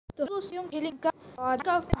तो उससे हम खेलेंगे का और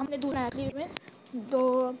का हमने दूसरा एथलीट में तो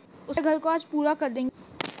उसके घर को आज पूरा कर देंगे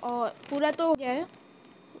और पूरा तो हो गया है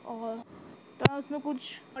और तो उसमें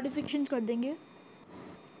कुछ मॉडिफिकेशन कर देंगे।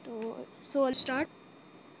 तो सो स्टार्ट।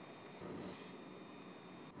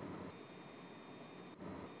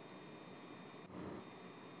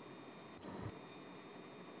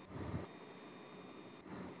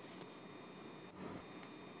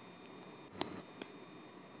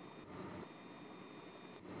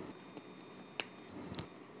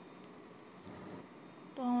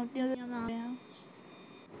 तो हम अपनी दुनिया में आ गए हैं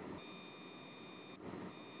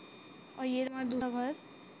और ये हमारा दूसरा घर।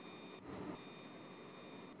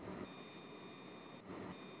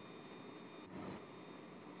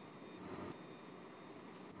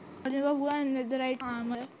 और जब हुआ नेदरराइट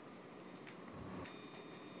आर्मर है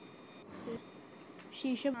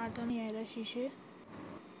शीशे मारता नहीं आएगा। शीशे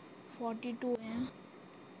 42 हैं।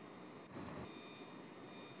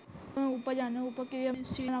 तो ऊपर जाना है, ऊपर के लिए हमें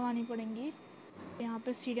सीढ़ियाँ लगानी पड़ेंगी। यहाँ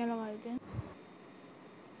पे सीढ़ियाँ लगा देते हैं।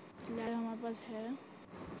 लैडर हमारे पास है।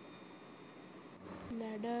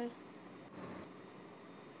 लैडर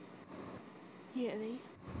ये रही।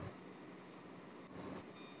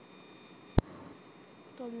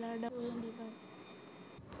 तो लैडर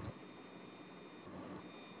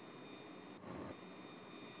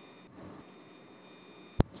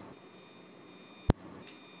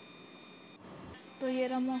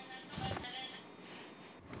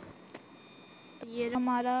तो ये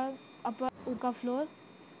हमारा ऊपर का फ्लोर।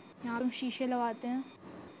 यहाँ हम शीशे लगाते हैं।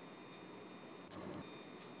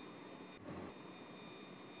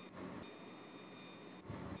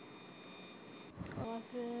 और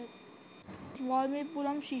फिर वॉल में पूरा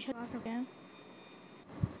हम शीशे लगा सकते हैं।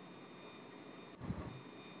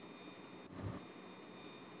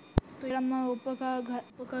 तो ये हम ऊपर का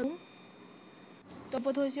रूम। तो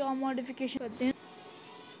ऊपर थोड़ी सी और मॉडिफिकेशन करते हैं।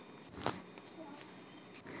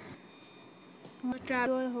 और ट्रैप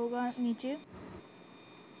डोर होगा नीचे।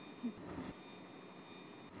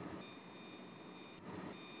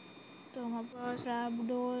 तो हमारे पास ट्रैप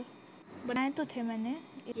डोर बनाए तो थे मैंने,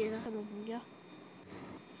 ये चलो हो गया।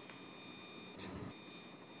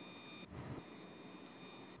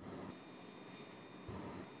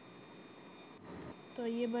 तो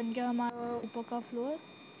ये बन गया हमारा ऊपर का फ्लोर।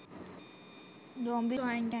 ज़ॉम्बी तो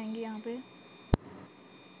आएंगे यहाँ पे।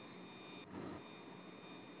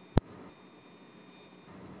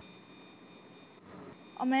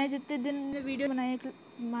 और मैं जितने दिन वीडियो बनाई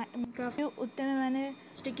काफ़ी उतने में मैंने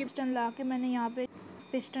स्टिकी पिस्टन ला के मैंने यहाँ पे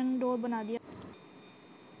पिस्टन डोर बना दिया।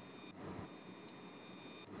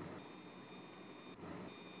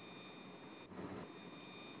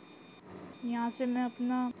 यहाँ से मैं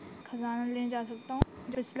अपना खजाना लेने जा सकता हूँ।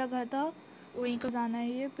 जो पिछला घर था वही खजाना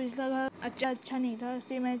है। ये पिछला घर अच्छा नहीं था,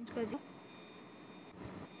 इसलिए मैं कर दिया।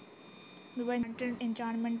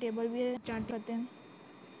 एन्चांटमेंट टेबल भी है, एन्चांट करते हैं।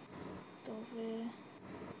 तो फिर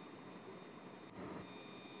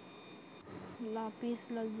लापिस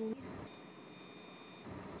lazuli।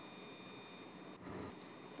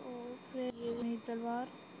 तो फिर ये मेरी तलवार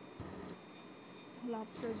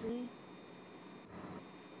लापिस lazuli।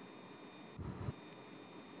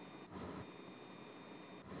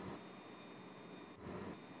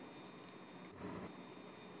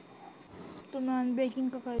 तो मैं अनब्रेकिंग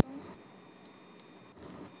का करता हूँ।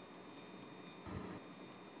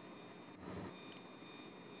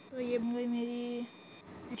 तो ये बन गई मेरी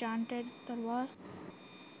एन्चांटेड तलवार।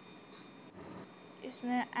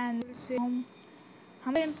 इसमें एंडल से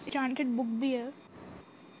हमें एन्चांटेड बुक भी है,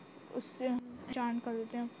 उससे हम एन्चांट कर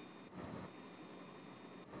देते हैं।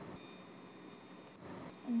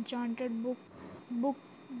 एन्चांटेड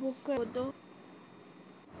बुक हो तो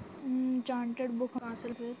एन्चांटेड बुक कहाँ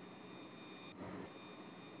से फिर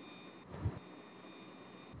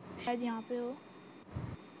शायद यहाँ पे हो।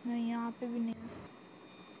 नहीं, यहाँ पे भी नहीं है।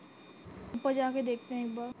 ऊपर जाके देखते हैं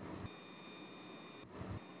एक बार।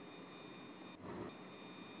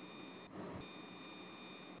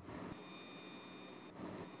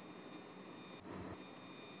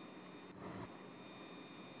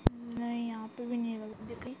 नहीं, यहाँ पे भी नहीं लगा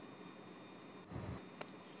दिखी।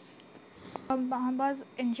 अब हमारे पास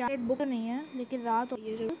एन्चांटेड बुक नहीं है, लेकिन रात हो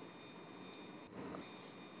रही है जरूर।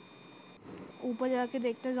 ऊपर जाके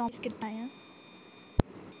देखते हैं ज़ॉम्बीज़ कितना है।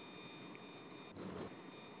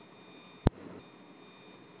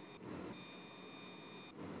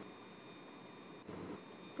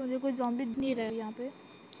 तो मुझे कोई ज़ॉम्बी नहीं रहा यहाँ पे।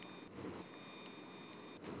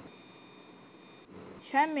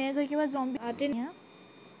 शायद मेरे घर के पास ज़ॉम्बी आते नहीं हैं।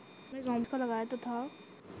 मैं ज़ॉम्बीज़ का लगाया तो था,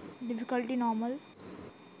 डिफ़िकल्टी नॉर्मल।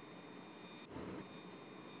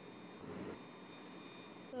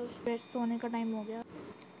 तो फिर सोने का टाइम हो गया।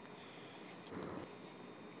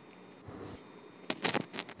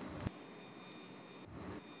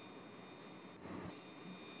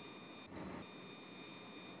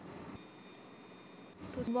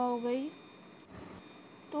 तो सुबह हो गई,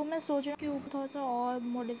 तो मैं सोच रहा हूँ कि ऊपर थोड़ा सा और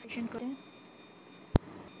मॉडिफिकेशन करें।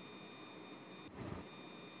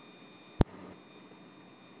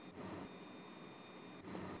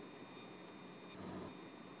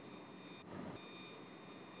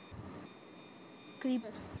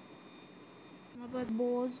 क्रीपर, हमारे पास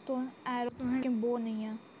बोज तो एरो तो है, लेकिन बो नहीं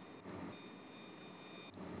है।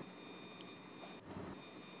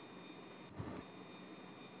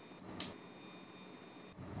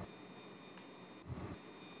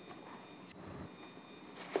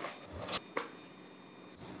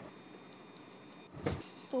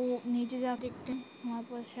 तो नीचे जा देखते हैं, हमारे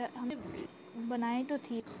पास शायद हमने बनाई तो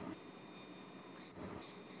थी,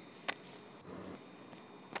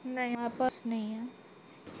 नहीं हमारे पास नहीं है।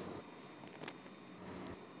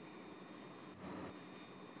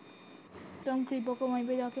 तो हम क्रीपर को वहीं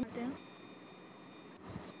पे जाके मारते हैं।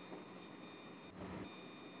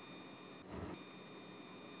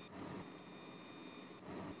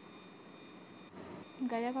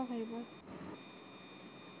 गया का क्रीपर,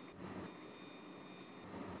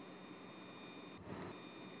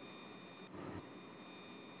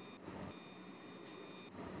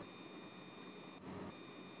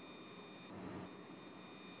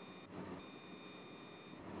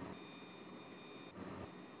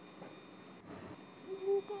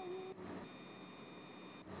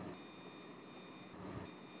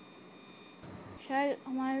 शायद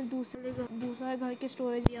हमारे दूसरा घर के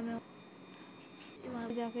स्टोरेज एरिया में, वहाँ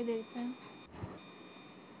पे जाके देखते हैं।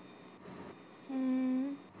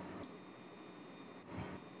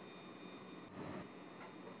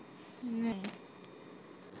 नहीं,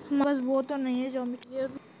 हमारे पास वो तो नहीं है ज्योमेट्री,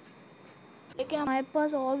 लेकिन हमारे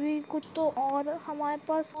पास और भी कुछ तो, और हमारे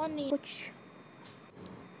पास और नहीं कुछ,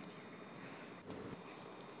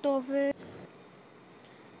 तो फिर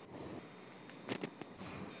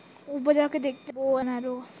ऊपर जाके देखते हैं। वो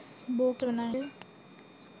एरो बो के बनाएंगे।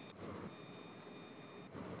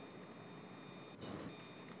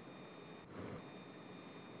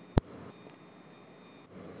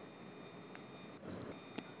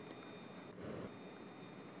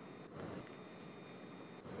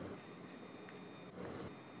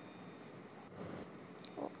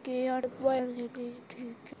 ओके यार, ठीक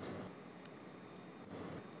है।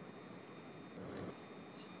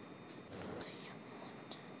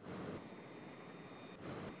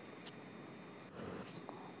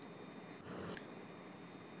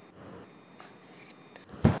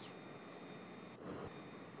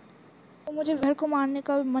 तो मुझे घर को मारने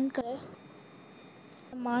का मन करे,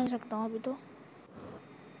 मार सकता हूँ अभी तो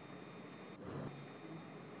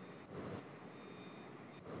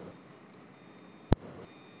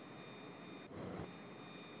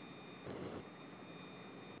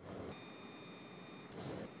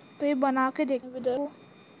ये बना के देखेंगे इधर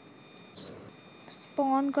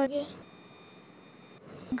स्पॉन करके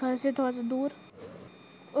घर से थोड़ा सा दूर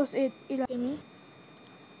उस इलाके में।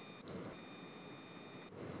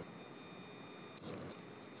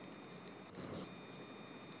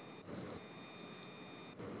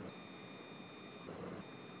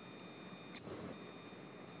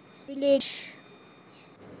 विलेज,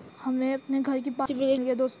 हमें अपने घर के पास विलेज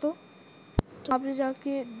है दोस्तों, तो आप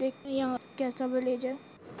जाके देखते हैं यहाँ कैसा विलेज है,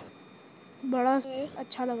 बड़ा है,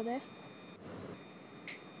 अच्छा लग रहा है।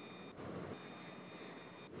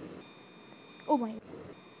 ओ भाई,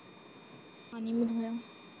 पानी में धोया।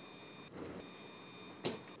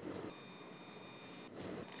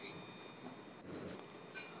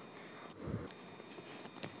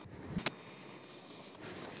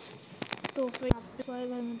 तो फिर यहाँ पे सारे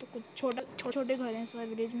घर में तो कुछ छोटे छोटे घर हैं सारे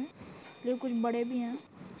विलेज में, लेकिन कुछ बड़े भी हैं।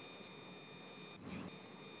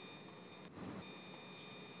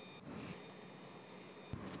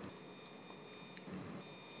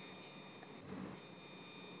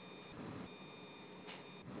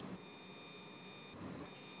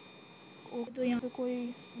 तो यहाँ पे कोई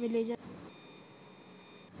विलेजर,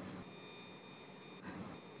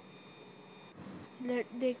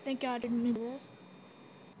 देखते हैं क्या रेट में है।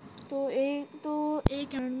 तो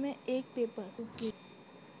एक मिनट में एक पेपर, ओके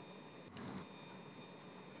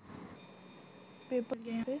पेपर के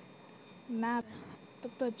यहाँ पे मैप है,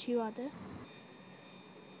 तब तो अच्छी बात है।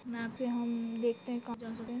 मैप से हम देखते हैं कहाँ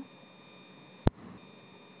जा सकते हैं।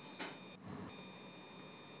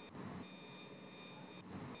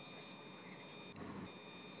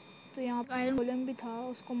 तो यहाँ पे आयरन गोलेम भी था,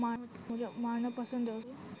 उसको मुझे मारना पसंद है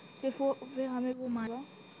उसको, फिर हमें वो मारा,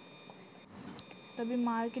 तभी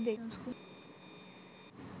मार के देखें उसको।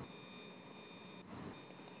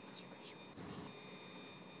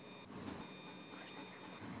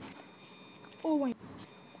 Oh my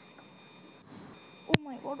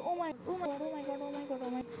God, oh my God, oh my God, oh my God, oh my God, oh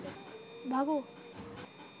my God, भागो।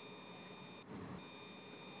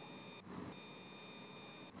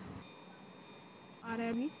 आ रहा है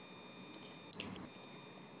अभी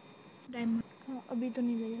डायमंड। हाँ, अभी तो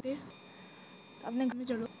नहीं लगे, तो अपने घर में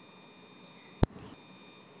चलो।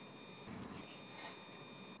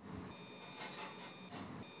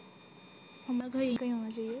 हमारा घर यहीं कहीं होना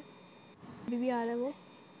चाहिए। अभी भी आ रहा है वो।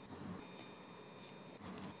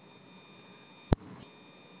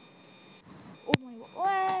 ओ माय गॉड,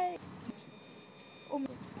 ओए, ओ माय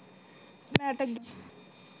गॉड, मैं अटक गया।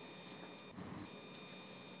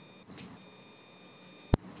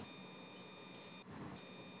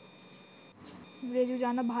 विलेज में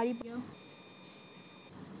जाना भारी पड़ गया।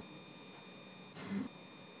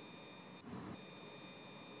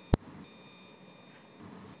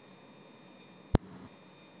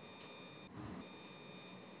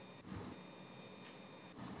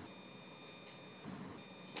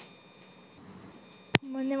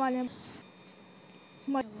 मरने वाले हैं,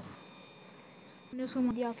 मर गया वो। मैंने उसको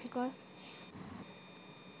मार दिया आखिरकार।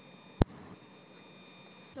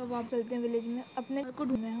 तो अब आप चलते हैं विलेज में, अपने घर को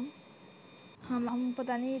ढूंढे हम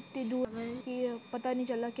पता नहीं इतनी दूर गए कि पता नहीं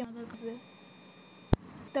चला कि हमारा घर कब है।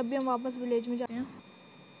 तब भी हम वापस विलेज में जाते हैं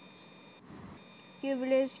कि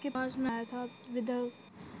विलेज के पास में आया था विदर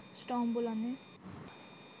स्टॉर्म बुलाने,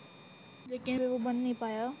 लेकिन वो बन नहीं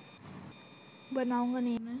पाया। बनाऊंगा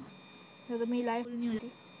नहीं मैं, तो मेरी लाइफ नहीं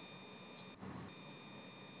होती।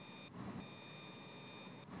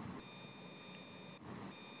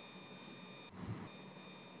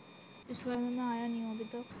 इस बार मैं आया नहीं हूँ अभी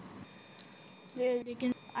तक,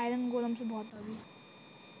 लेकिन आयरन गोलम से बहुत अभी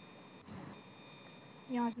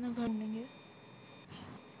यहाँ से ना घर ढूंढेंगे।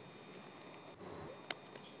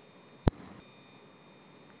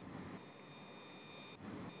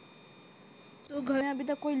 तो घर में अभी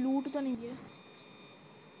तक कोई लूट तो नहीं है,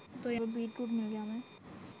 तो यहाँ पे बीट रूट मिल गया हमें।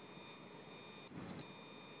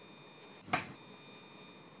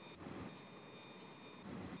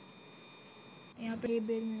 यहाँ पे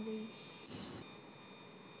बेल मिल गई।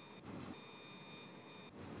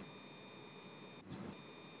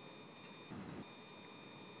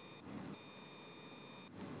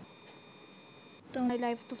 तो हमारी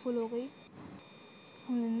लाइफ तो फुल हो गई,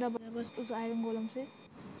 हम जिंदा बचे बस उस आयरन गोलम से।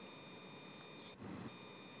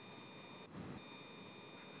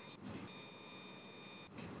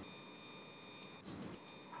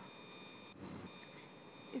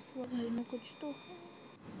 इस बार घर में कुछ तो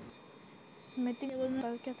स्मिथिंग टेबल में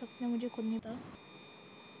कर क्या सकते हैं, मुझे खुद नहीं पता।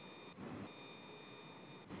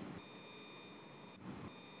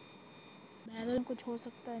 बैरल में कुछ हो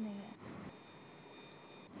सकता है, नहीं है।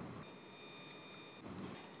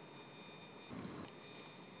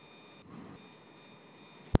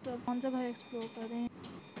 तो कौन सा घर एक्सप्लोर करें?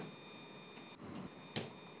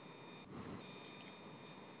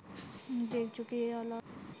 देख चुके ये वाला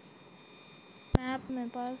मैप मेरे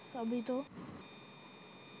पास। अभी तो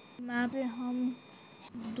मैप से हम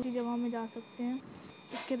दूसरी जगह में जा सकते हैं।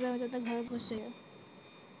 इसके बाद जब तक घर घुस जाए।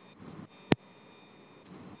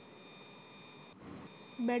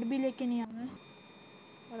 बेड भी लेके नहीं आना है,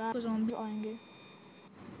 और आपको ज़ॉम्बी आएंगे।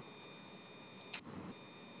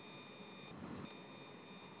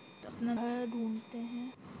 तो अपना घर ढूंढते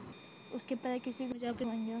हैं, उसके पहले किसी को जाके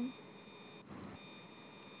आएंगे हम।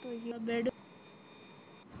 तो ये बेड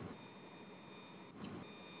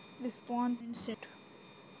रिस्पॉन सेट।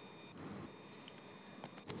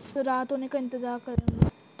 तो रात होने का इंतज़ार करेंगे।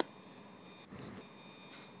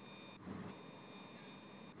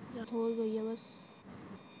 रात हो गई है बस।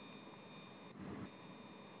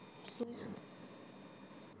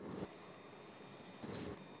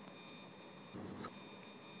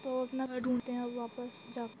 तो अपना घर ढूंढते हैं अब वापस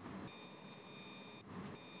जा।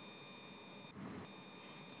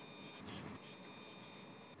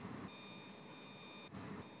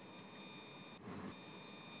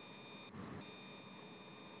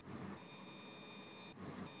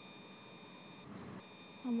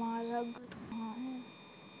 हमारा घर कहाँ है?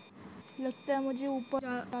 लगता है मुझे ऊपर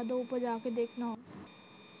ज़्यादा ऊपर जाके देखना हो।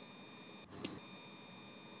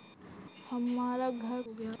 हमारा घर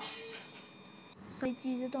हो गया। सही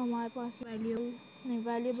चीज़ें तो हमारे पास वैल्यूएबल नहीं,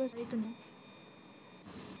 वैल्यूएबल सही तो नहीं।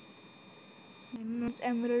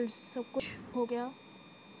 एमरल्ड सब कुछ हो गया।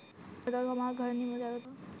 जब तक हमारा घर नहीं मिल जाता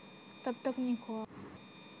था तब तक नहीं खोआ।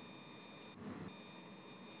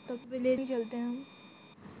 तब विलेज ही चलते हैं हम।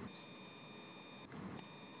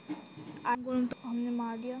 आयरन तो हमने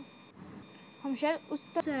मार दिया। हम शायद उस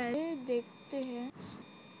तरफ से देखते हैं।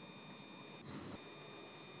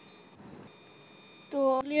 तो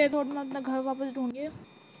अगले एपिसोड में अपना घर वापस ढूंढिए।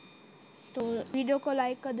 तो वीडियो को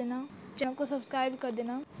लाइक कर देना। चैनल को सब्सक्राइब कर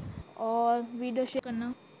देना और वीडियो शेयर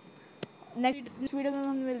करना। नेक्स्ट वीडियो में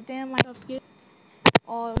हम मिलते हैं माइनक्राफ्ट के,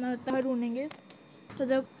 और मैं घर ढूंढेंगे। तो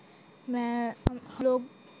जब हम लोग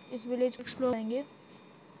इस विलेज को एक्सप्लोर करेंगे।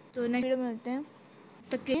 तो नेक्स्ट वीडियो में मिलते हैं,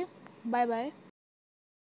 तब तक के बाय बाय।